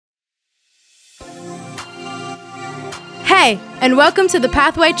Hey, and welcome to the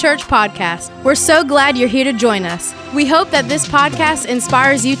Pathway Church podcast. We're so glad you're here to join us. We hope that this podcast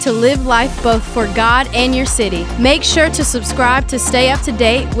inspires you to live life both for God and your city. Make sure to subscribe to stay up to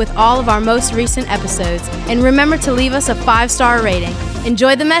date with all of our most recent episodes. And remember to leave us a 5-star rating.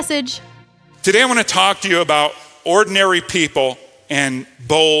 Enjoy the message. Today I want to talk to you about ordinary people and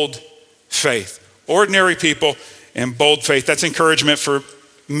bold faith. Ordinary people and bold faith. That's encouragement for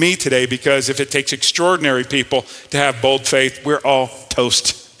me today, because if it takes extraordinary people to have bold faith, we're all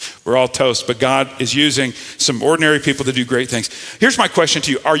toast. We're all toast, but God is using some ordinary people to do great things. Here's my question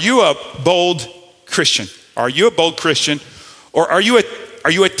to you. Are you a bold Christian? Are you a bold Christian? Or are you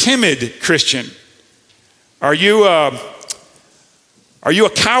a timid Christian? Are you a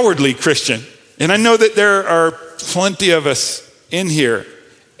cowardly Christian? And I know that there are plenty of us in here.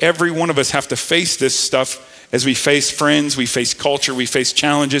 Every one of us have to face this stuff. As we face friends, we face culture, we face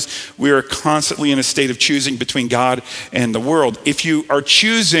challenges. We are constantly in a state of choosing between God and the world. If you are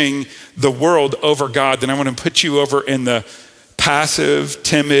choosing the world over God, then I want to put you over in the passive,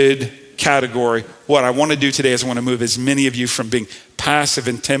 timid category. What I want to do today is I want to move as many of you from being passive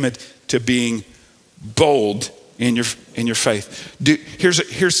and timid to being bold in your faith.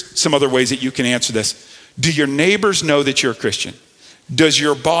 Here's some other ways that you can answer this. Do your neighbors know that you're a Christian? Does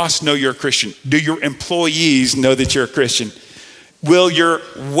your boss know you're a Christian? Do your employees know that you're a Christian? Will your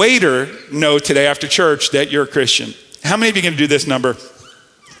waiter know today after church that you're a Christian? How many of you are going to do this number,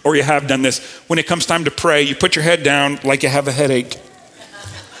 or you have done this? When it comes time to pray, you put your head down like you have a headache.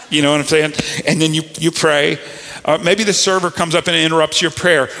 You know what I'm saying? And then you pray. Maybe the server comes up and interrupts your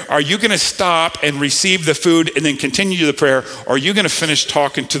prayer. Are you going to stop and receive the food and then continue the prayer? Or are you going to finish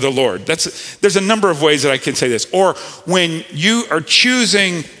talking to the Lord? There's a number of ways that I can say this. Or when you are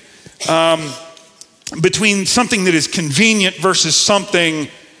choosing between something that is convenient versus something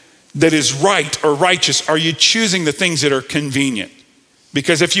that is right or righteous, are you choosing the things that are convenient?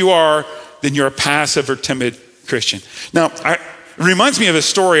 Because if you are, then you're a passive or timid Christian. Now, it reminds me of a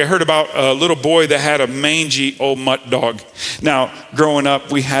story I heard about a little boy that had a mangy old mutt dog. Now, growing up,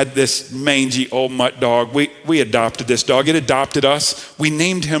 we had this mangy old mutt dog. We adopted this dog. It adopted us. We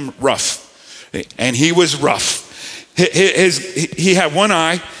named him Rough, and he was rough. He had one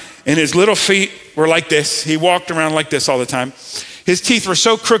eye, and his little feet were like this. He walked around like this all the time. His teeth were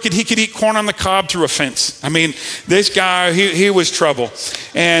so crooked, he could eat corn on the cob through a fence. I mean, this guy, he was trouble.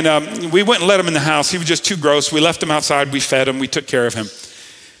 And we wouldn't let him in the house. He was just too gross. We left him outside. We fed him. We took care of him.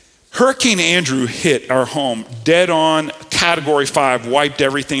 Hurricane Andrew hit our home dead on, category 5, wiped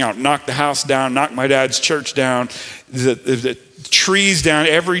everything out, knocked the house down, knocked my dad's church down, the trees down.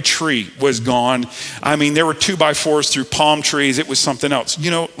 Every tree was gone. I mean, there were 2x4s through palm trees. It was something else. You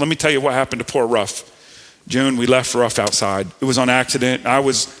know, let me tell you what happened to poor Rough. June, we left Rough outside. It was on accident.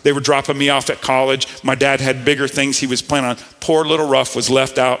 They were dropping me off at college. My dad had bigger things he was planning on. Poor little Rough was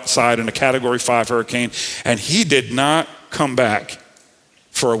left outside in a category 5 hurricane, and he did not come back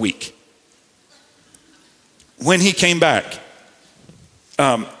for a week. When he came back,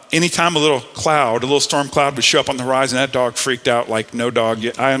 anytime a little storm cloud would show up on the horizon, that dog freaked out like no dog.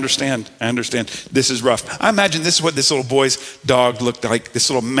 I understand. This is Rough. I imagine this is what this little boy's dog looked like, this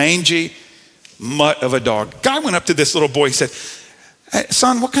little mangy mutt of a dog. Guy went up to this little boy. He said, "Hey,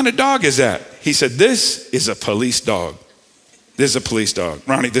 son, what kind of dog is that?" He said, "This is a police dog. This is a police dog.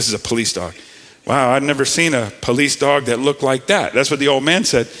 Ronnie, this is a police dog." Wow, I've never seen a police dog that looked like that. That's what the old man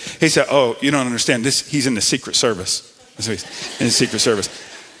said. He said, "Oh, you don't understand. He's in the Secret Service." That's what he's in the Secret Service.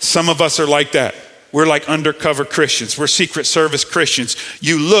 Some of us are like that. We're like undercover Christians. We're Secret Service Christians.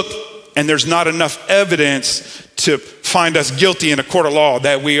 You look, and there's not enough evidence to find us guilty in a court of law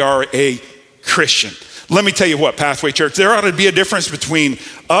that we are a Christian. Let me tell you what, Pathway Church, there ought to be a difference between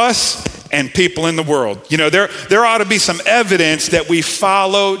us and people in the world. You know, there ought to be some evidence that we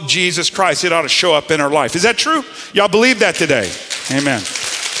follow Jesus Christ. It ought to show up in our life. Is that true? Y'all believe that today? Amen.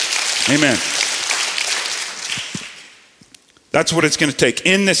 Amen. That's what it's going to take.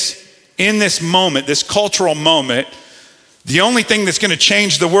 In this moment, this cultural moment, the only thing that's going to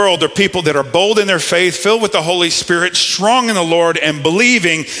change the world are people that are bold in their faith, filled with the Holy Spirit, strong in the Lord, and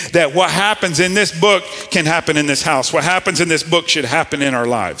believing that what happens in this book can happen in this house. What happens in this book should happen in our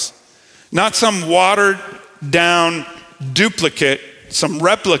lives. Not some watered down duplicate, some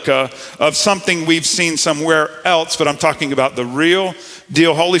replica of something we've seen somewhere else, but I'm talking about the real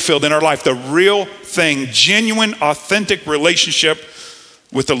deal, Holyfield, in our life, the real thing, genuine, authentic relationship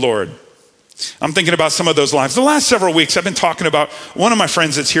with the Lord. I'm thinking about some of those lives. The last several weeks, I've been talking about one of my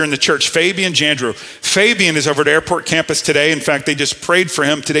friends that's here in the church, Fabian Jandreau. Fabian is over at Airport Campus today. In fact, they just prayed for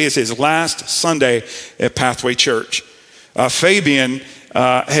him. Today is his last Sunday at Pathway Church. Fabian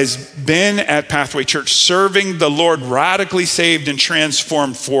has been at Pathway Church serving the Lord, radically saved and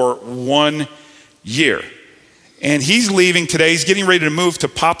transformed for 1 year. And he's leaving today. He's getting ready to move to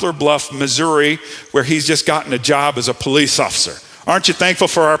Poplar Bluff, Missouri, where he's just gotten a job as a police officer. Aren't you thankful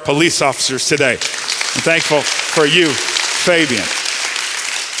for our police officers today? I'm thankful for you, Fabian.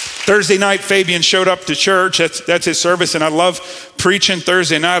 Thursday night, Fabian showed up to church. That's his service, and I love preaching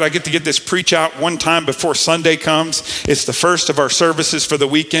Thursday night. I get to get this preach out one time before Sunday comes. It's the first of our services for the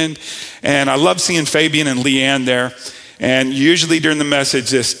weekend, and I love seeing Fabian and Leanne there. And usually during the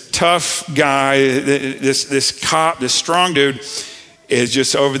message, this tough guy, this cop, this strong dude is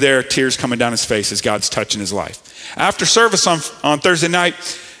just over there, tears coming down his face as God's touching his life. After service on Thursday night,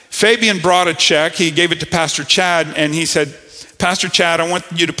 Fabian brought a check. He gave it to Pastor Chad, and he said, Pastor Chad, I want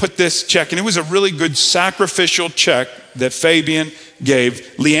you to put this check. And it was a really good sacrificial check that Fabian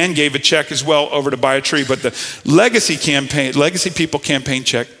gave. Leanne gave a check as well over to buy a tree. But the Legacy People campaign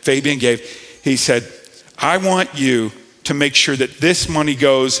check Fabian gave, he said, I want you to make sure that this money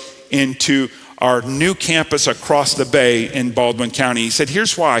goes into our new campus across the bay in Baldwin County. He said,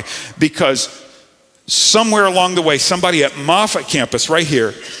 here's why. Because somewhere along the way, somebody at Moffat campus right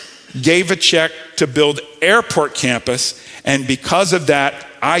here gave a check to build Airport campus. And because of that,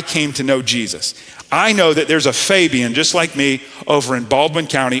 I came to know Jesus. I know that there's a Fabian just like me over in Baldwin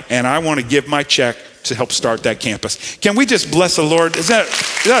County, and I want to give my check to help start that campus. Can we just bless the Lord?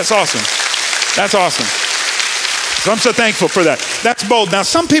 That's awesome. That's awesome. So I'm so thankful for that. That's bold. Now,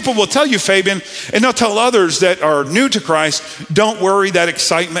 some people will tell you, Fabian, and they'll tell others that are new to Christ, don't worry, that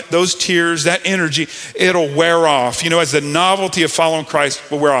excitement, those tears, that energy, it'll wear off. You know, as the novelty of following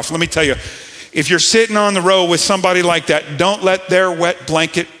Christ will wear off. Let me tell you, if you're sitting on the road with somebody like that, don't let their wet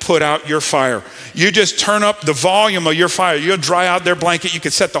blanket put out your fire. You just turn up the volume of your fire. You'll dry out their blanket. You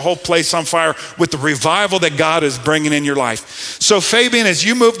could set the whole place on fire with the revival that God is bringing in your life. So Fabian, as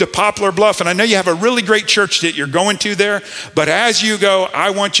you move to Poplar Bluff, and I know you have a really great church that you're going to there, but as you go,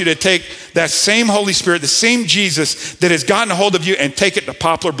 I want you to take that same Holy Spirit, the same Jesus that has gotten a hold of you, and take it to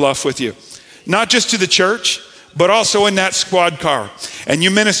Poplar Bluff with you. Not just to the church, but also in that squad car. And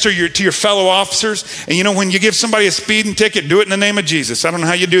you minister to your fellow officers. And you know, when you give somebody a speeding ticket, do it in the name of Jesus. I don't know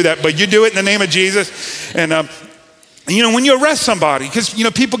how you do that, but you do it in the name of Jesus. And you know, when you arrest somebody, because, you know,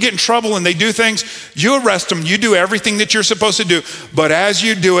 people get in trouble and they do things, you arrest them, you do everything that you're supposed to do. But as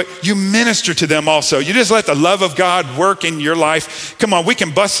you do it, you minister to them also. You just let the love of God work in your life. Come on, we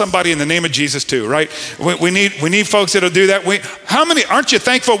can bust somebody in the name of Jesus too, right? We need folks that'll do that. How many, aren't you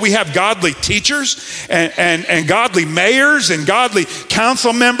thankful we have godly teachers and godly mayors and godly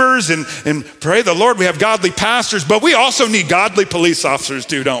council members and pray the Lord, we have godly pastors, but we also need godly police officers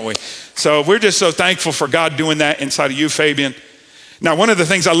too, don't we? So we're just so thankful for God doing that inside of you, Fabian. Now, one of the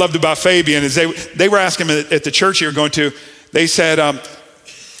things I loved about Fabian is they were asking him at the church he was going to, they said,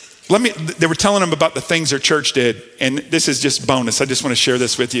 they were telling him about the things their church did. And this is just bonus. I just want to share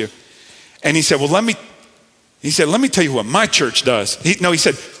this with you. And he said, well, let me tell you what my church does. He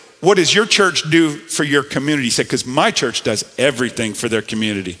said, what does your church do for your community? He said, because my church does everything for their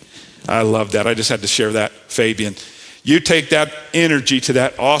community. I love that. I just had to share that, Fabian. You take that energy to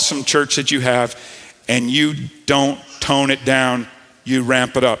that awesome church that you have, and you don't tone it down, you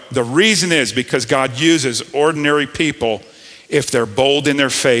ramp it up. The reason is because God uses ordinary people, if they're bold in their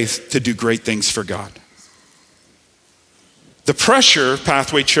faith, to do great things for God. The pressure,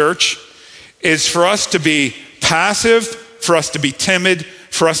 Pathway Church, is for us to be passive, for us to be timid,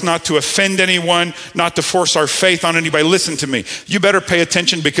 for us not to offend anyone, not to force our faith on anybody. Listen to me. You better pay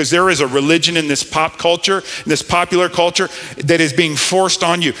attention, because there is a religion in this pop culture, in this popular culture, that is being forced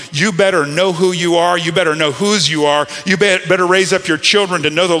on you. You better know who you are. You better know whose you are. You better raise up your children to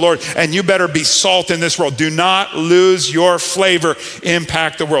know the Lord, and you better be salt in this world. Do not lose your flavor.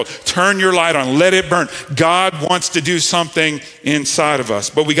 Impact the world. Turn your light on. Let it burn. God wants to do something inside of us,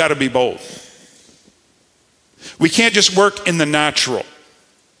 but we got to be bold. We can't just work in the natural.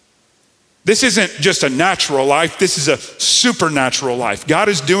 This isn't just a natural life. This is a supernatural life. God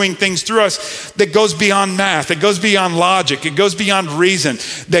is doing things through us that goes beyond math. It goes beyond logic. It goes beyond reason.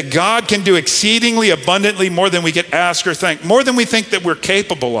 That God can do exceedingly abundantly more than we could ask or think, more than we think that we're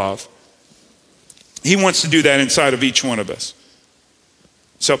capable of. He wants to do that inside of each one of us.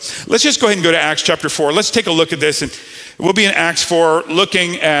 So let's just go ahead and go to Acts chapter 4. Let's take a look at this. And we'll be in Acts 4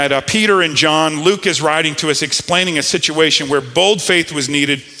 looking at Peter and John. Luke is writing to us, explaining a situation where bold faith was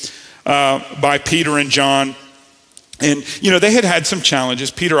needed by Peter and John. And, you know, they had some challenges.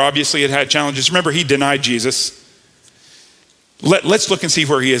 Peter obviously had challenges. Remember, he denied Jesus. Let's look and see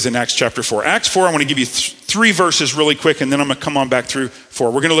where he is in Acts chapter 4. Acts 4, I want to give you three verses really quick, and then I'm going to come on back through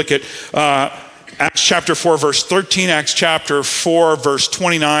 4. We're going to look at Acts chapter 4, verse 13, Acts chapter 4, verse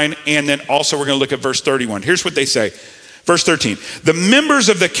 29, and then also we're going to look at verse 31. Here's what they say. Verse 13, the members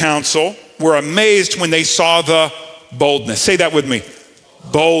of the council were amazed when they saw the boldness. Say that with me.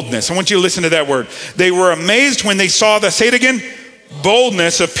 Boldness. I want you to listen to that word. They were amazed when they saw the, say it again,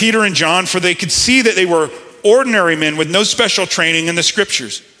 boldness of Peter and John, for they could see that they were ordinary men with no special training in the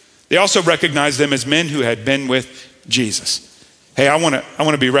scriptures. They also recognized them as men who had been with Jesus. Hey, I want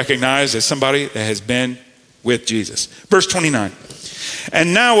to be recognized as somebody that has been with Jesus. Verse 29.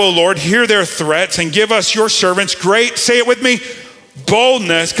 And now, O Lord, hear their threats and give us your servants great, say it with me,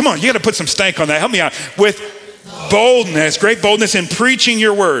 boldness. Come on, you got to put some stank on that. Help me out. With boldness, great boldness in preaching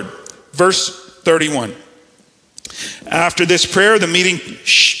your word. Verse 31. After this prayer, the meeting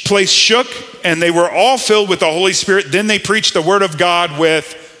place shook and they were all filled with the Holy Spirit. Then they preached the word of God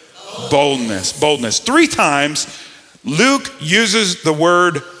with boldness. Boldness. 3 times Luke uses the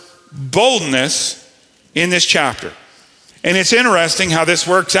word boldness in this chapter. And it's interesting how this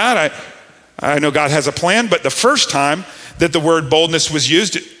works out. I know God has a plan, but the first time that the word boldness was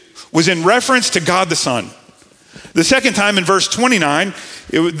used was in reference to God the Son. The second time in verse 29,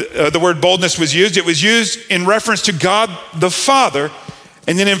 the word boldness was used. It was used in reference to God the Father.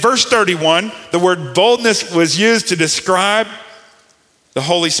 And then in verse 31, the word boldness was used to describe the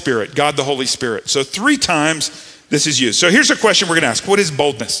Holy Spirit, God the Holy Spirit. So 3 times this is used. So here's a question we're going to ask. What is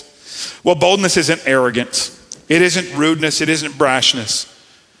boldness? Well, boldness isn't arrogance. It isn't rudeness. It isn't brashness.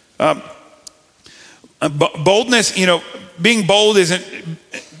 Boldness, being bold isn't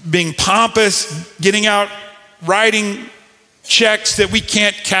being pompous, getting out, writing checks that we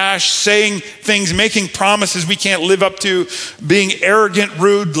can't cash, saying things, making promises we can't live up to, being arrogant,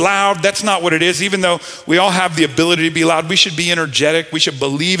 rude, loud. That's not what it is. Even though we all have the ability to be loud, we should be energetic. We should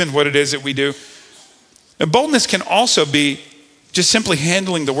believe in what it is that we do. And boldness can also be just simply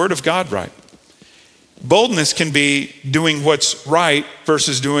handling the word of God right. Boldness can be doing what's right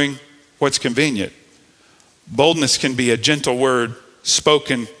versus doing what's convenient. Boldness can be a gentle word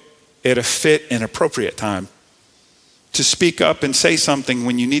spoken at a fit and appropriate time. To speak up and say something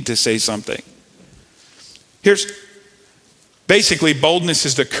when you need to say something. Basically, boldness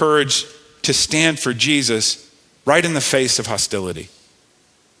is the courage to stand for Jesus right in the face of hostility.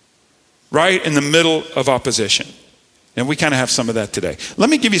 Right in the middle of opposition. And we kind of have some of that today. Let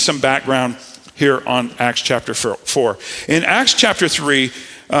me give you some background here on Acts chapter 4. In Acts chapter 3,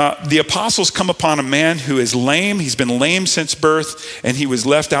 the apostles come upon a man who is lame. He's been lame since birth, and he was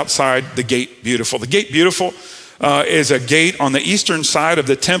left outside the Gate Beautiful. The Gate Beautiful is a gate on the eastern side of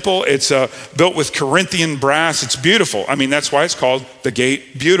the temple. It's built with Corinthian brass. It's beautiful. I mean, that's why it's called the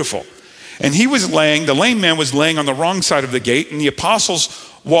Gate Beautiful. And the lame man was laying on the wrong side of the gate, and the apostles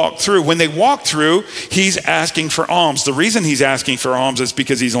walked through. When they walked through, he's asking for alms. The reason he's asking for alms is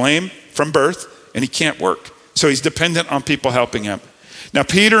because he's lame from birth and he can't work. So he's dependent on people helping him. Now,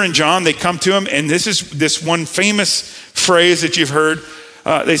 Peter and John, they come to him, and this is this one famous phrase that you've heard.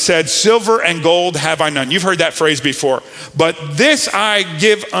 They said, silver and gold have I none. You've heard that phrase before. But this I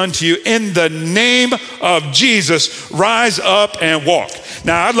give unto you in the name of Jesus, rise up and walk.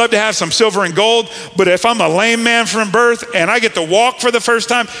 Now, I'd love to have some silver and gold, but if I'm a lame man from birth and I get to walk for the first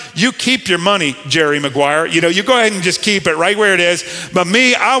time, you keep your money, Jerry Maguire. You go ahead and just keep it right where it is. But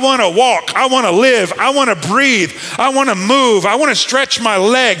me, I want to walk. I want to live. I want to breathe. I want to move. I want to stretch my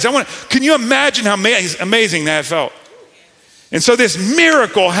legs. Can you imagine how amazing that felt? And so this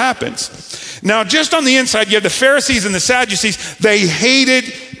miracle happens. Now, just on the inside, you have the Pharisees and the Sadducees. They hated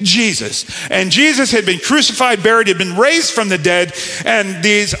Jesus. And Jesus had been crucified, buried, had been raised from the dead. And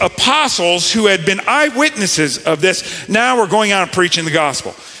these apostles who had been eyewitnesses of this now were going out and preaching the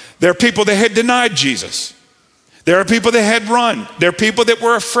gospel. There are people that had denied Jesus. There are people that had run. There are people that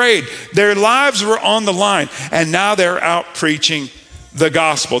were afraid. Their lives were on the line. And now they're out preaching the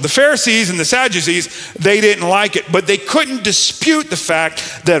gospel. The Pharisees and the Sadducees, they didn't like it, but they couldn't dispute the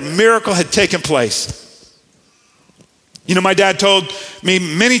fact that a miracle had taken place. My dad told me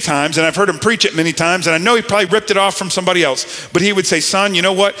many times, and I've heard him preach it many times, and I know he probably ripped it off from somebody else, but he would say, son, you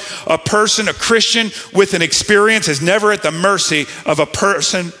know what? A Christian with an experience is never at the mercy of a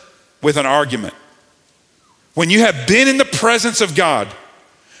person with an argument. When you have been in the presence of God,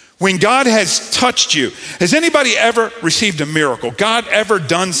 when God has touched you, has anybody ever received a miracle? God ever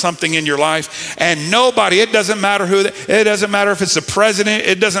done something in your life? And it doesn't matter it doesn't matter if it's the president,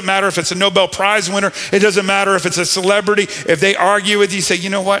 it doesn't matter if it's a Nobel Prize winner, it doesn't matter if it's a celebrity. If they argue with you, say, you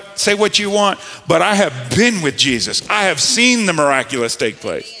know what? Say what you want, but I have been with Jesus. I have seen the miraculous take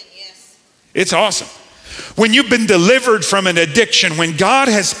place. It's awesome. when you've been delivered from an addiction, when God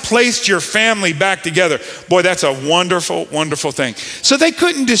has placed your family back together, boy, that's a wonderful, wonderful thing. So they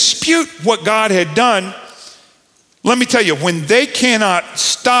couldn't dispute what God had done. Let me tell you, when they cannot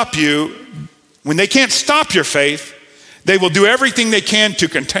stop you, when they can't stop your faith, they will do everything they can to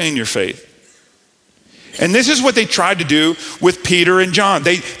contain your faith. And this is what they tried to do with Peter and John.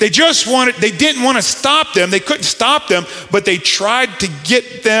 They didn't want to stop them. They couldn't stop them, but they tried to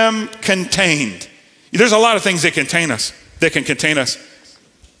get them contained. There's a lot of things that can contain us.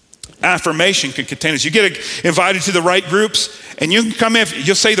 Affirmation can contain us. You get invited to the right groups, and you can come in,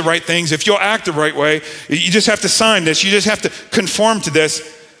 you'll say the right things. If you'll act the right way, you just have to sign this. You just have to conform to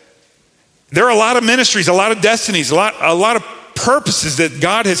this. There are a lot of ministries, a lot of destinies, a lot of purposes that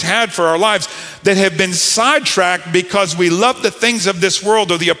God has had for our lives that have been sidetracked because we love the things of this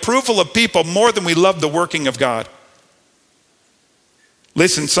world or the approval of people more than we love the working of God.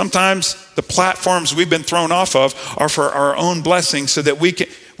 Listen, sometimes the platforms we've been thrown off of are for our own blessing so that we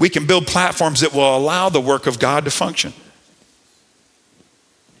can build platforms that will allow the work of God to function.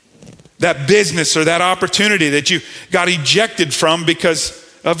 That business or that opportunity that you got ejected from because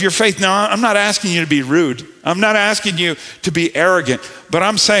of your faith. Now, I'm not asking you to be rude. I'm not asking you to be arrogant, but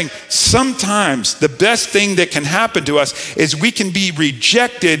I'm saying sometimes the best thing that can happen to us is we can be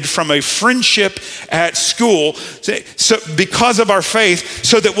rejected from a friendship at school because of our faith,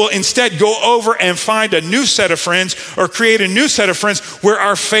 so that we'll instead go over and find a new set of friends or create a new set of friends where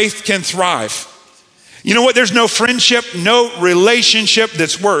our faith can thrive. You know what? There's no friendship, no relationship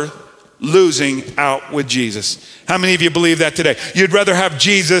that's worth losing out with Jesus. How many of you believe that today? You'd rather have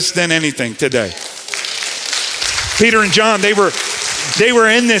Jesus than anything today. Peter and John, they were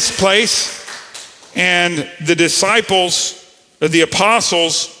in this place, and the disciples, the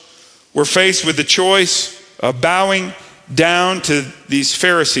apostles, were faced with the choice of bowing down to these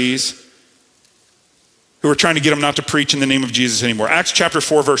Pharisees who were trying to get them not to preach in the name of Jesus anymore. Acts chapter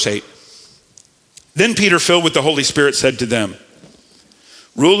 4, verse 8. Then Peter, filled with the Holy Spirit, said to them,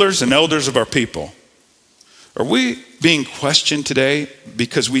 "Rulers and elders of our people, are we being questioned today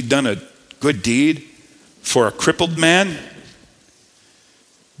because we've done a good deed for a crippled man?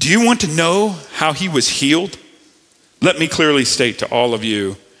 Do you want to know how he was healed? Let me clearly state to all of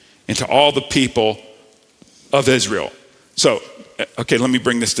you and to all the people of Israel." So, okay, let me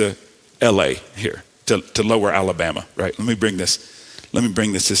bring this to LA here, to lower Alabama, right? Let me bring this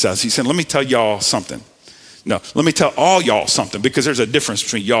to South. He said, let me tell y'all something. No, let me tell all y'all something, because there's a difference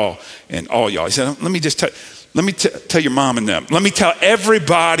between y'all and all y'all. He said, let me tell your mom and them. Let me tell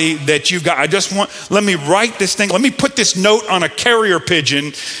everybody that you've got. Let me write this thing. Let me put this note on a carrier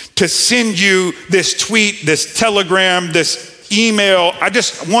pigeon to send you this tweet, this telegram, this email. I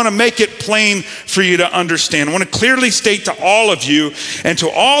just want to make it plain for you to understand. I want to clearly state to all of you and to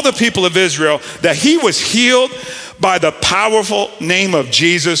all the people of Israel that he was healed by the powerful name of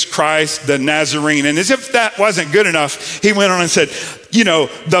Jesus Christ the Nazarene. And as if that wasn't good enough, he went on and said, you know,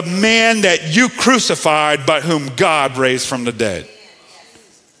 the man that you crucified, but whom God raised from the dead.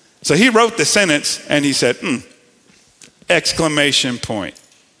 So he wrote the sentence and he said, exclamation point.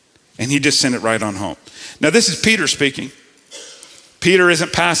 And he just sent it right on home. Now this is Peter speaking. Peter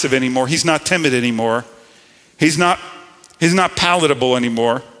isn't passive anymore. He's not timid anymore. He's not palatable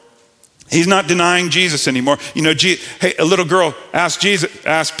anymore. He's not denying Jesus anymore. You know, hey, a little girl asked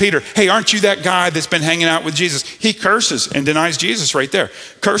Peter, hey, aren't you that guy that's been hanging out with Jesus? He curses and denies Jesus right there.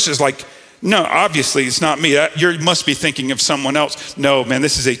 Curses like, no, obviously it's not me. You must be thinking of someone else. No, man,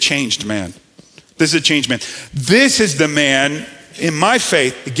 this is a changed man. This is a changed man. This is the man in my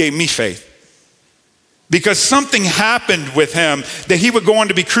faith that gave me faith. Because something happened with him that he would go on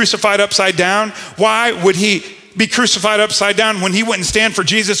to be crucified upside down. Why would he be crucified upside down when he wouldn't stand for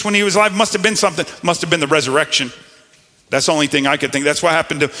Jesus when he was alive? Must have been something. Must have been the resurrection. That's the only thing I could think. That's what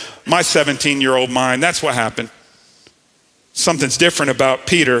happened to my 17-year-old mind. That's what happened. Something's different about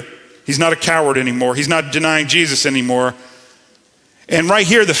Peter. He's not a coward anymore. He's not denying Jesus anymore. And right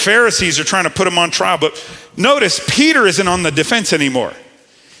here, the Pharisees are trying to put him on trial. But notice, Peter isn't on the defense anymore.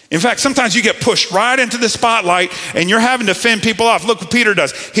 In fact, sometimes you get pushed right into the spotlight and you're having to fend people off. Look what Peter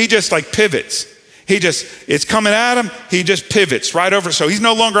does. He just like pivots. It's coming at him. He just pivots right over. So he's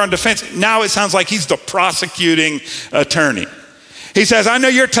no longer on defense. Now it sounds like he's the prosecuting attorney. He says, I know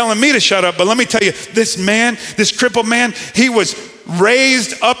you're telling me to shut up, but let me tell you, this man, this crippled man, he was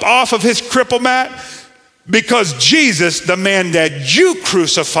raised up off of his cripple mat because Jesus, the man that you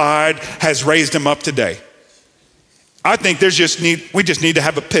crucified, has raised him up today. I think we just need to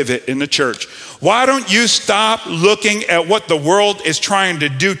have a pivot in the church. Why don't you stop looking at what the world is trying to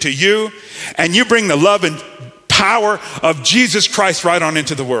do to you, and you bring the love and power of Jesus Christ right on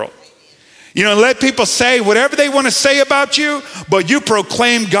into the world? Let people say whatever they want to say about you, but you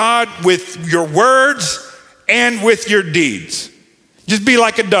proclaim God with your words and with your deeds. Just be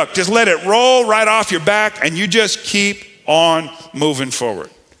like a duck. Just let it roll right off your back and you just keep on moving forward.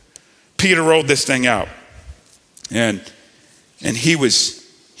 Peter rolled this thing out and he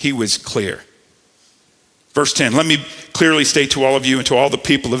was clear. Verse 10, let me clearly state to all of you and to all the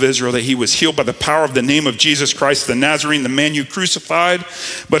people of Israel that he was healed by the power of the name of Jesus Christ, the Nazarene, the man you crucified,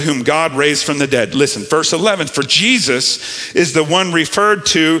 but whom God raised from the dead. Listen, verse 11, for Jesus is the one referred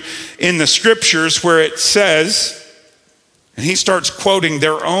to in the scriptures where it says, and he starts quoting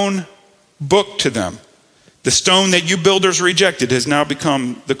their own book to them. The stone that you builders rejected has now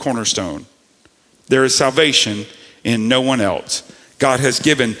become the cornerstone. There is salvation in no one else. God has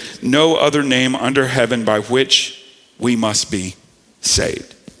given no other name under heaven by which we must be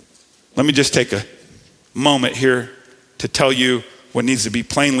saved. Let me just take a moment here to tell you what needs to be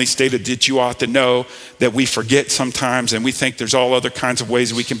plainly stated that you ought to know, that we forget sometimes and we think there's all other kinds of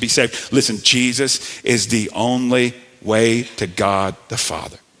ways we can be saved. Listen, Jesus is the only way to God the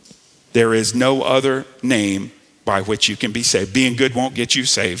Father. There is no other name by which you can be saved. Being good won't get you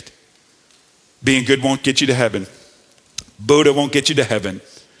saved. Being good won't get you to heaven. Buddha won't get you to heaven.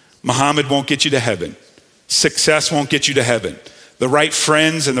 Muhammad won't get you to heaven. Success won't get you to heaven. The right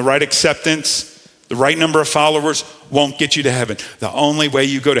friends and the right acceptance, the right number of followers won't get you to heaven. The only way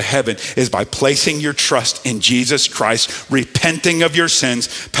you go to heaven is by placing your trust in Jesus Christ, repenting of your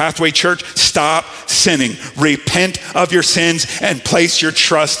sins. Pathway Church, stop sinning. Repent of your sins and place your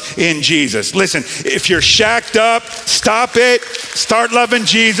trust in Jesus. Listen, if you're shacked up, stop it. Start loving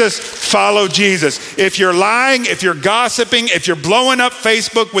Jesus. Follow Jesus. If you're lying, if you're gossiping, if you're blowing up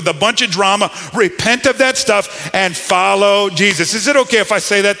Facebook with a bunch of drama, repent of that stuff and follow Jesus. Is it okay if I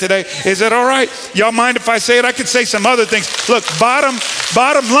say that today? Is it all right? Y'all mind if I say it? I could say some other things. Look, bottom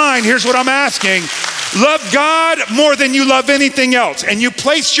line, here's what I'm asking. Love God more than you love anything else. And you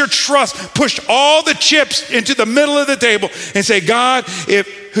place your trust, push all the chips into the middle of the table and say, God,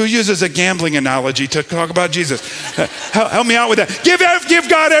 who uses a gambling analogy to talk about Jesus? Help me out with that. Give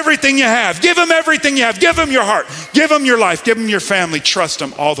God everything you have. Give him everything you have. Give him your heart. Give him your life. Give him your family. Trust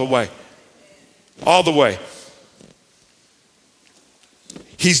him all the way. All the way.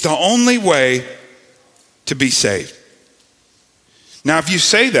 He's the only way to be saved. Now, if you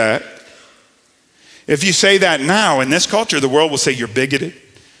say that now in this culture, the world will say you're bigoted,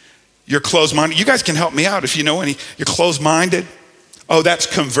 you're closed-minded. You guys can help me out if you know any. You're closed-minded. Oh, that's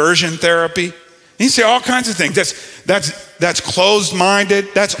conversion therapy. You say all kinds of things. That's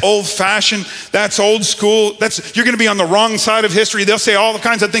closed-minded. That's old-fashioned. That's old school. You're going to be on the wrong side of history. They'll say all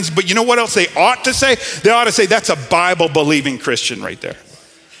kinds of things. But you know what else they ought to say? They ought to say that's a Bible-believing Christian right there.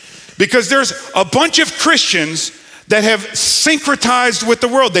 Because there's a bunch of Christians that have syncretized with the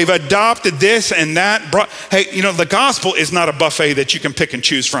world. They've adopted this and that. Hey, the gospel is not a buffet that you can pick and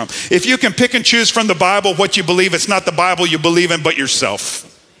choose from. If you can pick and choose from the Bible what you believe, it's not the Bible you believe in, but yourself.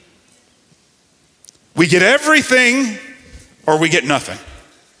 We get everything or we get nothing.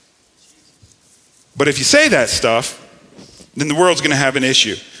 But if you say that stuff, then the world's going to have an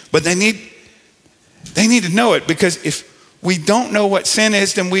issue. But they need to know it, because if we don't know what sin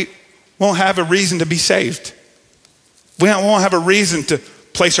is, then we won't have a reason to be saved. We won't have a reason to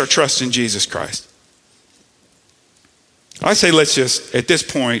place our trust in Jesus Christ. I say let's just, at this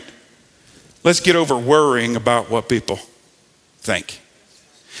point, let's get over worrying about what people think.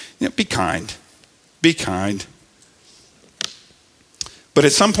 Be kind. Be kind. But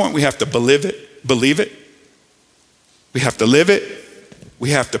at some point we have to believe it. We have to live it. We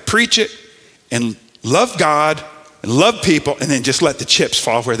have to preach it and love God and love people, and then just let the chips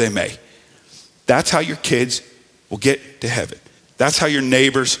fall where they may. That's how your kids will get to heaven. That's how your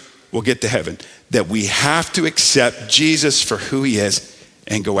neighbors will get to heaven. That we have to accept Jesus for who he is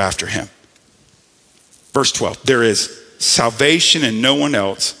and go after him. Verse 12, there is salvation in no one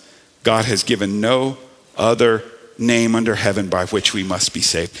else. God has given no other name under heaven by which we must be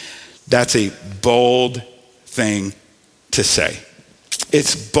saved. That's a bold thing to say.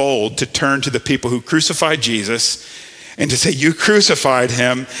 It's bold to turn to the people who crucified Jesus and to say, you crucified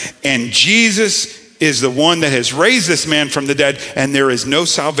him, and Jesus is the one that has raised this man from the dead, and there is no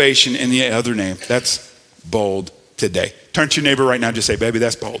salvation in the other name. That's bold today. Turn to your neighbor right now and just say, baby,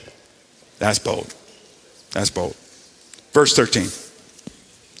 that's bold. That's bold. That's bold. Verse 13.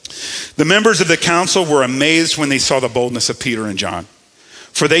 The members of the council were amazed when they saw the boldness of Peter and John.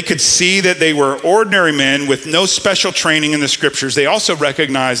 For they could see that they were ordinary men with no special training in the scriptures. They also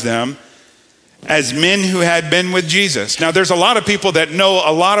recognized them as men who had been with Jesus. Now, there's a lot of people that know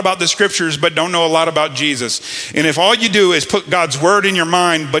a lot about the scriptures, but don't know a lot about Jesus. And if all you do is put God's word in your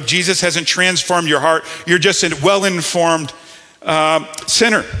mind, but Jesus hasn't transformed your heart, you're just a well-informed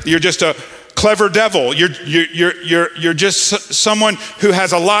sinner. You're just a clever devil. You're just someone who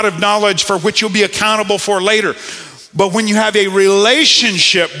has a lot of knowledge for which you'll be accountable for later. But when you have a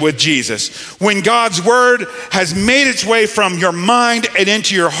relationship with Jesus, when God's word has made its way from your mind and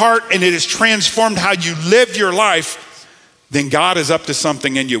into your heart, and it has transformed how you live your life, then God is up to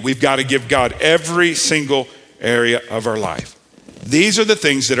something in you. We've got to give God every single area of our life. These are the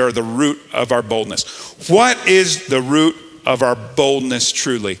things that are the root of our boldness. What is the root of our boldness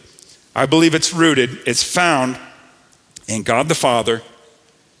truly? I believe it's found in God the Father,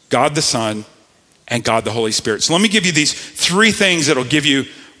 God the Son, and God the Holy Spirit. So let me give you these three things that'll give you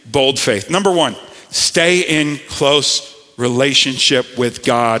bold faith. Number one, stay in close relationship with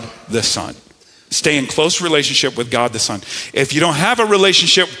God the Son. Stay in close relationship with God the Son. If you don't have a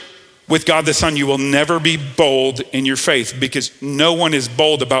relationship with God the Son, you will never be bold in your faith, because no one is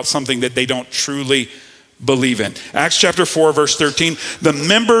bold about something that they don't truly believe in. Acts chapter 4, verse 13, the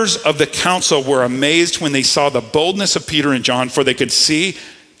members of the council were amazed when they saw the boldness of Peter and John, for they could see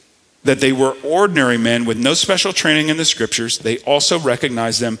that they were ordinary men with no special training in the scriptures. They also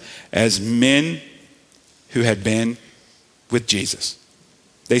recognized them as men who had been with Jesus.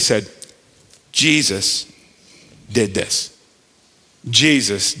 They said, Jesus did this.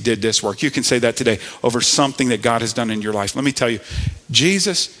 Jesus did this work. You can say that today over something that God has done in your life. Let me tell you,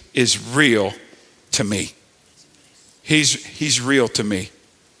 Jesus is real to me. He's real to me.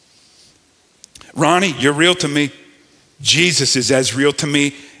 Ronnie, you're real to me. Jesus is as real to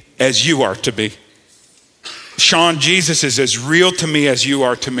me as you are to me. Sean, Jesus is as real to me as you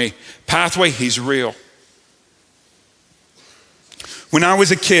are to me. Pathway, he's real. When I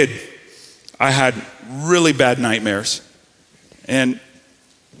was a kid, I had really bad nightmares. And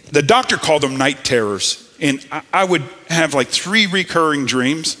the doctor called them night terrors. And I would have like 3 recurring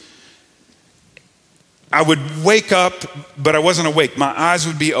dreams. I would wake up, but I wasn't awake. My eyes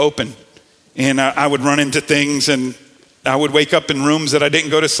would be open. And I would run into things, and I would wake up in rooms that I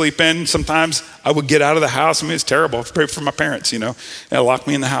didn't go to sleep in. Sometimes I would get out of the house. I mean, it's terrible. I pray for my parents, They locked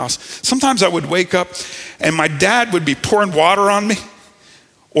me in the house. Sometimes I would wake up and my dad would be pouring water on me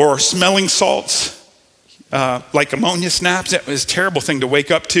or smelling salts, like ammonia snaps. It was a terrible thing to wake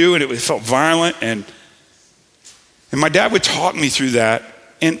up to, and it felt violent. And my dad would talk me through that.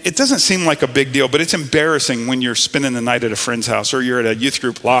 And it doesn't seem like a big deal, but it's embarrassing when you're spending the night at a friend's house or you're at a youth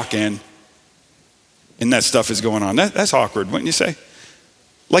group lock-in and that stuff is going on. That's awkward, wouldn't you say?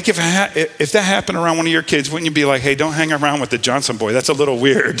 Like if that happened around one of your kids, wouldn't you be like, hey, don't hang around with the Johnson boy. That's a little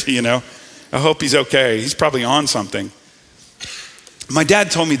weird, I hope he's okay. He's probably on something. My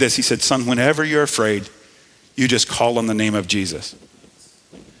dad told me this. He said, son, whenever you're afraid, you just call on the name of Jesus.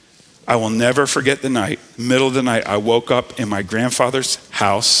 I will never forget the night, middle of the night, I woke up in my grandfather's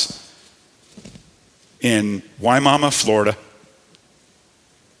house in Wimauma, Florida.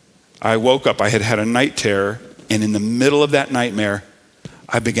 I woke up, I had had a night terror, and in the middle of that nightmare,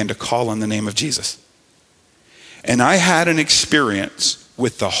 I began to call on the name of Jesus. And I had an experience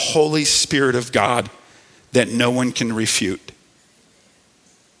with the Holy Spirit of God that no one can refute.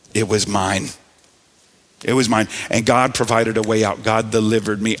 It was mine. It was mine. And God provided a way out. God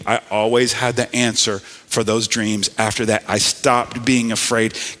delivered me. I always had the answer for those dreams. After that, I stopped being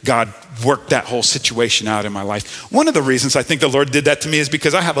afraid. God worked that whole situation out in my life. One of the reasons I think the Lord did that to me is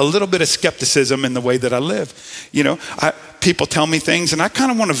because I have a little bit of skepticism in the way that I live. People tell me things and I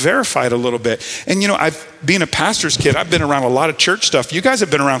kind of want to verify it a little bit. And being a pastor's kid, I've been around a lot of church stuff. You guys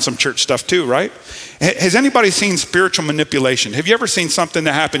have been around some church stuff too, right? Has anybody seen spiritual manipulation? Have you ever seen something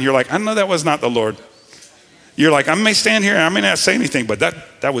that happened? You're like, I know that was not the Lord. You're like, I may stand here and I may not say anything, but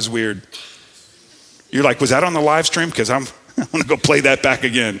that was weird. You're like, was that on the live stream? Because I'm going to go play that back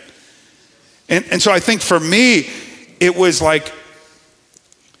again. And so I think for me, it was like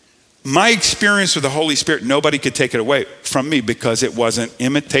my experience with the Holy Spirit, nobody could take it away from me because it wasn't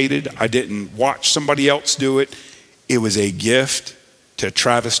imitated. I didn't watch somebody else do it. It was a gift to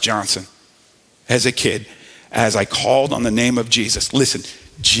Travis Johnson as a kid as I called on the name of Jesus. Listen,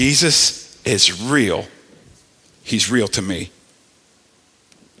 Jesus is real. He's real to me.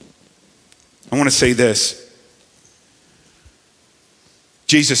 I want to say this.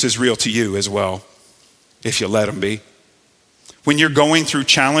 Jesus is real to you as well, if you let him be. When you're going through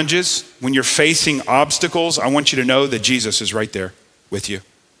challenges, when you're facing obstacles, I want you to know that Jesus is right there with you.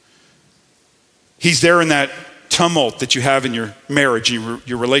 He's there in that tumult that you have in your marriage,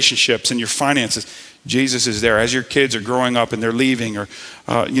 your relationships and your finances, Jesus is there. As your kids are growing up and they're leaving, or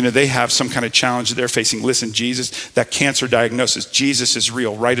they have some kind of challenge that they're facing. Listen, Jesus, that cancer diagnosis, Jesus is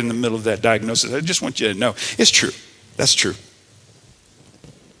real right in the middle of that diagnosis. I just want you to know it's true. That's true.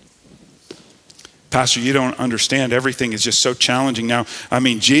 Pastor, you don't understand. Everything is just so challenging now. I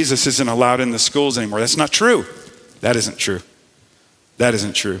mean, Jesus isn't allowed in the schools anymore. That's not true. That isn't true. That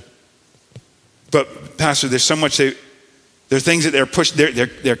isn't true. But Pastor, there's so much. There are things that they're pushed.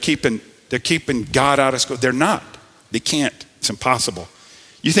 They're keeping God out of school. They're not. They can't. It's impossible.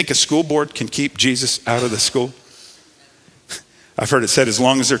 You think a school board can keep Jesus out of the school? I've heard it said, as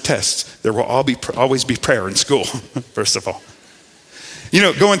long as there are tests, there will always be prayer in school. First of all,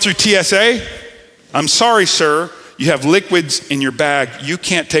 going through TSA. I'm sorry, sir. You have liquids in your bag. You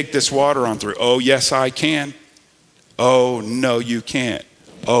can't take this water on through. Oh, yes, I can. Oh, no, you can't.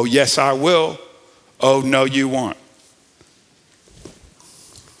 Oh, yes, I will. Oh, no, you won't.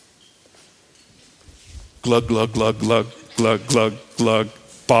 Glug, glug, glug, glug, glug, glug, glug,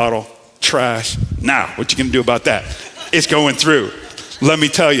 bottle, trash. Now, what you gonna do about that? It's going through. Let me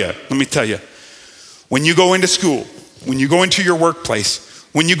tell you. When you go into school, when you go into your workplace,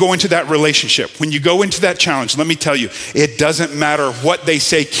 when you go into that relationship, when you go into that challenge, let me tell you, it doesn't matter what they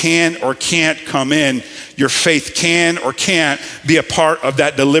say can or can't come in. Your faith can or can't be a part of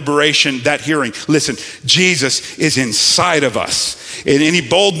that deliberation, that hearing. Listen, Jesus is inside of us. And any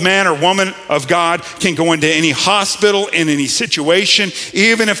bold man or woman of God can go into any hospital, in any situation,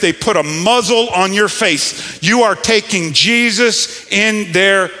 even if they put a muzzle on your face, you are taking Jesus in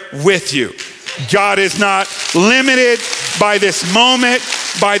there with you. God is not limited by this moment,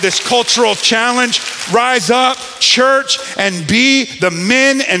 by this cultural challenge. Rise up, church, and be the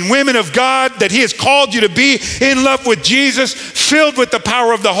men and women of God that He has called you to be, in love with Jesus, filled with the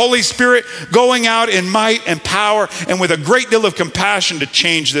power of the Holy Spirit, going out in might and power and with a great deal of compassion to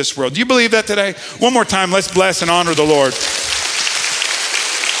change this world. Do you believe that today? One more time, let's bless and honor the Lord.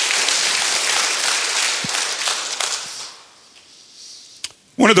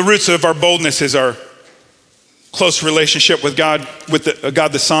 One of the roots of our boldness is our close relationship with God,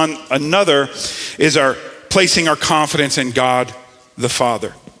 God the Son. Another is our placing our confidence in God the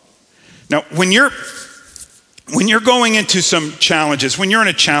Father. Now, when you're going into some challenges, when you're in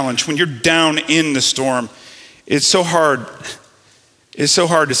a challenge, when you're down in the storm, it's so hard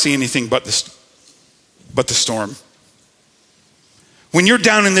to see anything but the storm. When you're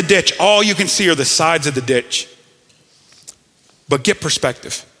down in the ditch, all you can see are the sides of the ditch. But get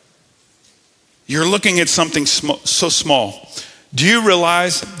perspective. You're looking at something so small. Do you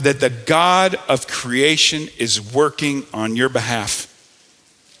realize that the God of creation is working on your behalf?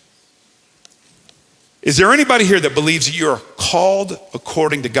 Is there anybody here that believes that you're called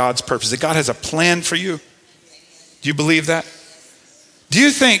according to God's purpose, that God has a plan for you? Do you believe that? Do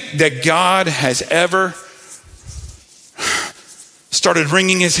you think that God has ever started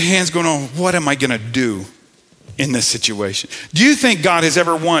wringing His hands going, oh, what am I going to do in this situation? Do you think God has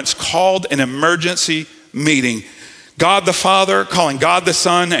ever once called an emergency meeting? God the Father calling God the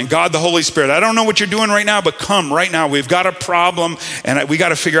Son and God the Holy Spirit. I don't know what you're doing right now, but come right now. We've got a problem and we got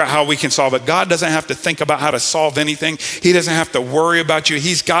to figure out how we can solve it. God doesn't have to think about how to solve anything. He doesn't have to worry about you.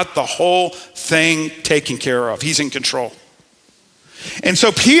 He's got the whole thing taken care of. He's in control. And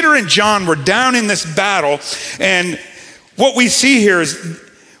so Peter and John were down in this battle, and what we see here is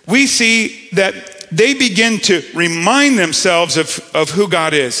we see that they begin to remind themselves of who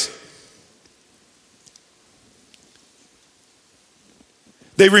God is.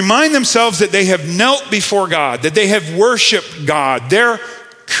 They remind themselves that they have knelt before God, that they have worshiped God, their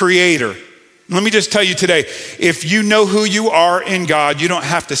creator. Let me just tell you today, if you know who you are in God, you don't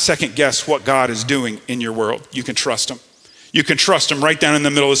have to second guess what God is doing in your world. You can trust Him. You can trust Him right down in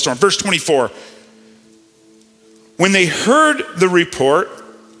the middle of the storm. Verse 24, when they heard the report,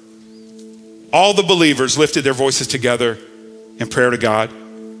 all the believers lifted their voices together in prayer to God.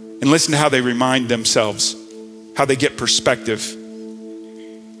 And listen to how they remind themselves, how they get perspective.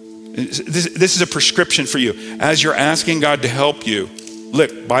 This is a prescription for you. As you're asking God to help you,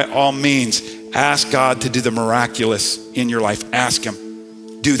 look, by all means, ask God to do the miraculous in your life. Ask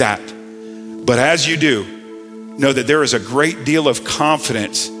Him. Do that. But as you do, know that there is a great deal of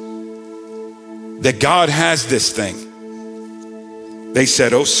confidence that God has this thing. They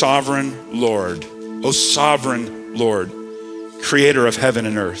said, "O sovereign Lord, creator of heaven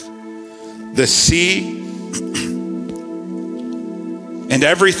and earth, the sea and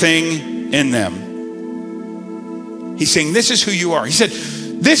everything in them." He's saying, this is who you are. He said,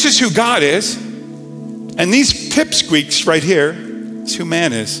 this is who God is. And these pipsqueaks right here is who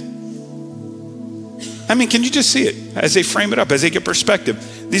man is. I mean, can you just see it as they frame it up, as they get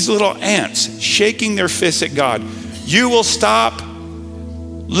perspective? These little ants shaking their fists at God. You will stop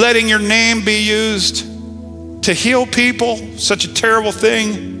letting your name be used to heal people? Such a terrible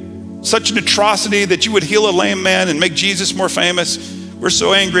thing, such an atrocity that you would heal a lame man and make Jesus more famous. We're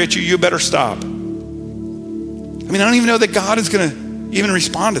so angry at you, you better stop. I mean, I don't even know that God is going to even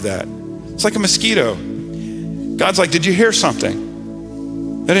respond to that. It's like a mosquito. God's like, did you hear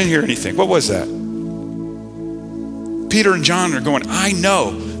something? I didn't hear anything. What was that? Peter and John are going, I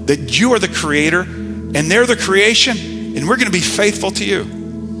know that you are the creator and they're the creation, and we're going to be faithful to you.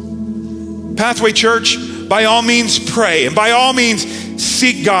 Pathway Church, by all means pray, and by all means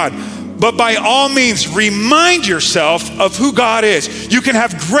seek God. But by all means, remind yourself of who God is. You can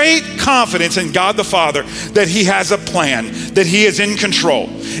have great confidence in God the Father that he has a plan, that he is in control.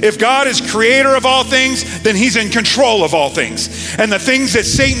 If God is creator of all things, then he's in control of all things. And the things that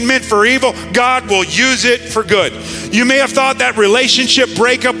Satan meant for evil, God will use it for good. You may have thought that relationship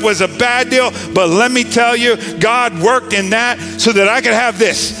breakup was a bad deal, but let me tell you, God worked in that so that I could have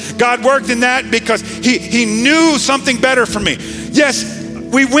this. God worked in that because he knew something better for me. Yes,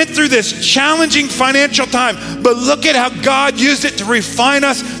 we went through this challenging financial time, but look at how God used it to refine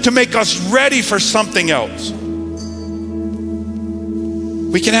us, to make us ready for something else.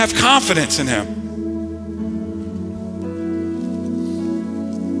 We can have confidence in him.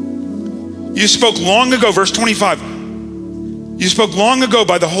 You spoke long ago, verse 25. You spoke long ago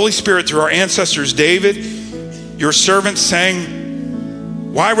by the Holy Spirit through our ancestors, David, your servants,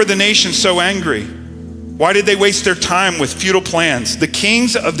 saying, why were the nations so angry? Why did they waste their time with futile plans? The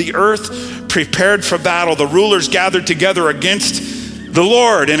kings of the earth prepared for battle. The rulers gathered together against the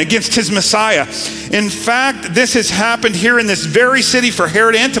Lord and against his Messiah. In fact, this has happened here in this very city for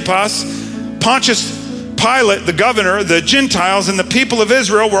Herod Antipas, Pontius Pilate, the governor, the Gentiles, and the people of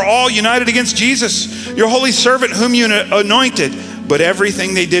Israel were all united against Jesus, your holy servant whom you anointed. But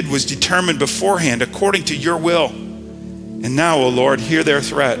everything they did was determined beforehand according to your will. And now, O Lord, hear their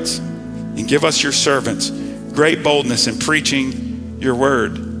threats. And give us your servants great boldness in preaching your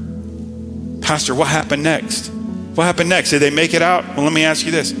word. Pastor, what happened next? What happened next? Did they make it out? Well, let me ask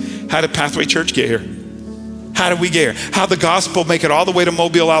you this. How did Pathway Church get here? How did we get here? How did the gospel make it all the way to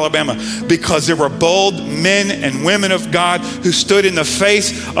Mobile, Alabama? Because there were bold men and women of God who stood in the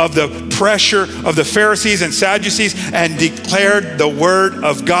face of the pressure of the Pharisees and Sadducees and declared the word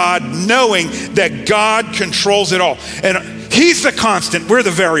of God, knowing that God controls it all. And he's the constant, we're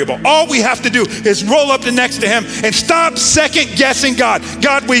the variable. All we have to do is roll up next to him and stop second guessing God.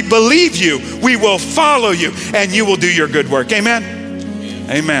 God, we believe you, we will follow you, and you will do your good work. Amen?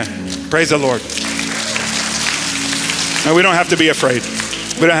 Amen. Praise the Lord. No, we don't have to be afraid.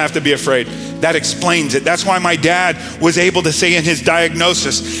 We don't have to be afraid. That explains it. That's why my dad was able to say in his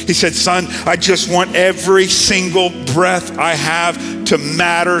diagnosis, he said, son, I just want every single breath I have to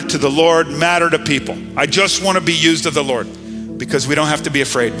matter to the Lord, matter to people. I just want to be used of the Lord, because we don't have to be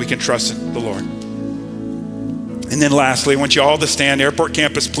afraid. We can trust in the Lord. And then lastly, I want you all to stand. Airport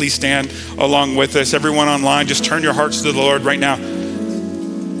Campus, please stand along with us. Everyone online, just turn your hearts to the Lord right now.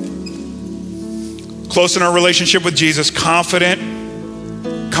 Close in our relationship with Jesus, confident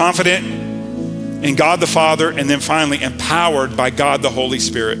in God the Father, and then finally empowered by God the Holy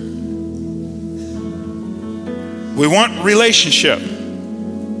Spirit. We want relationship.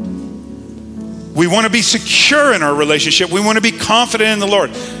 We want to be secure in our relationship. We want to be confident in the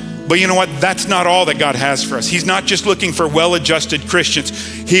Lord. But you know what? That's not all that God has for us. He's not just looking for well-adjusted Christians.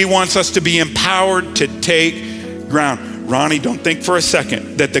 He wants us to be empowered to take ground. Ronnie, don't think for a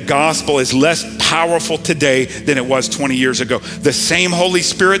second that the gospel is less powerful today than it was 20 years ago. The same Holy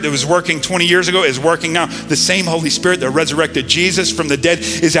Spirit that was working 20 years ago is working now. The same Holy Spirit that resurrected Jesus from the dead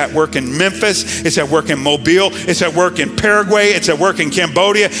is at work in Memphis. It's at work in Mobile. It's at work in Paraguay. It's at work in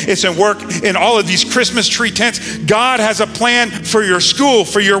Cambodia. It's at work in all of these Christmas tree tents. God has a plan for your school,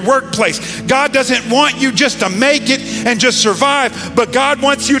 for your workplace. God doesn't want you just to make it and just survive, but God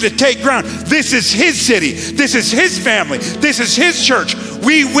wants you to take ground. This is his city. This is his family. This is his church.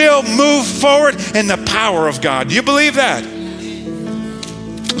 We will move forward in the power of God. Do you believe that?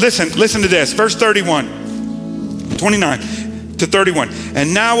 Listen to this. Verse 29 to 31.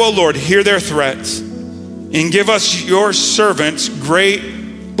 And now, O Lord, hear their threats and give us your servants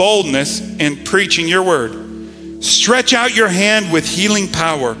great boldness in preaching your word. Stretch out your hand with healing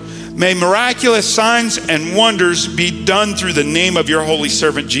power. May miraculous signs and wonders be done through the name of your holy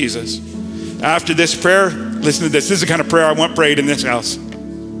servant Jesus. After this prayer, listen to this. This is the kind of prayer I want prayed in this house.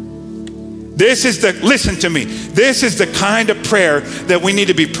 Listen to me. This is the kind of prayer that we need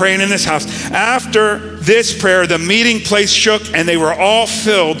to be praying in this house. After this prayer, the meeting place shook and they were all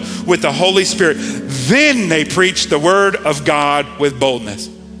filled with the Holy Spirit. Then they preached the word of God with boldness.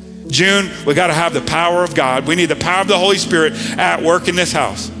 June, we got to have the power of God. We need the power of the Holy Spirit at work in this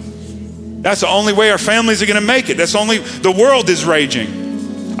house. That's the only way our families are going to make it. The world is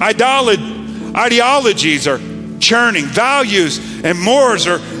raging. Ideologies are churning. Values and mores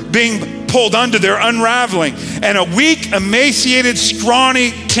are being pulled under, they're unraveling. And a weak, emaciated,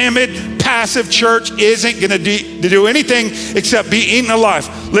 scrawny, timid, passive church isn't going to do anything except be eaten alive.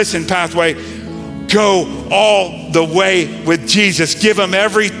 Listen, Pathway, go all the way with Jesus. Give him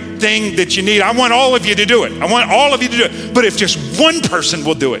everything that you need. I want all of you to do it. But if just one person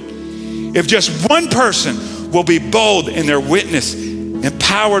will do it, if just one person will be bold in their witness,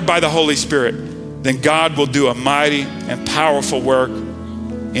 empowered by the Holy Spirit, then God will do a mighty and powerful work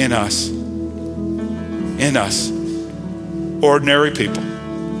in us. Ordinary people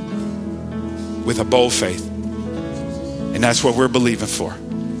with a bold faith. And that's what we're believing for.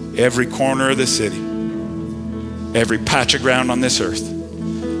 Every corner of the city, every patch of ground on this earth,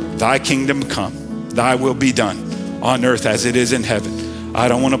 thy kingdom come, thy will be done on earth as it is in heaven. I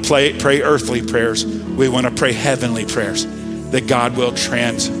don't want to pray earthly prayers. We want to pray heavenly prayers that God will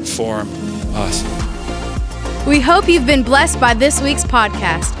transform us. We hope you've been blessed by this week's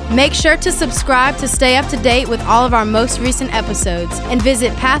podcast. Make sure to subscribe to stay up to date with all of our most recent episodes and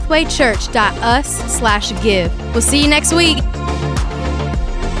visit pathwaychurch.us/give. We'll see you next week.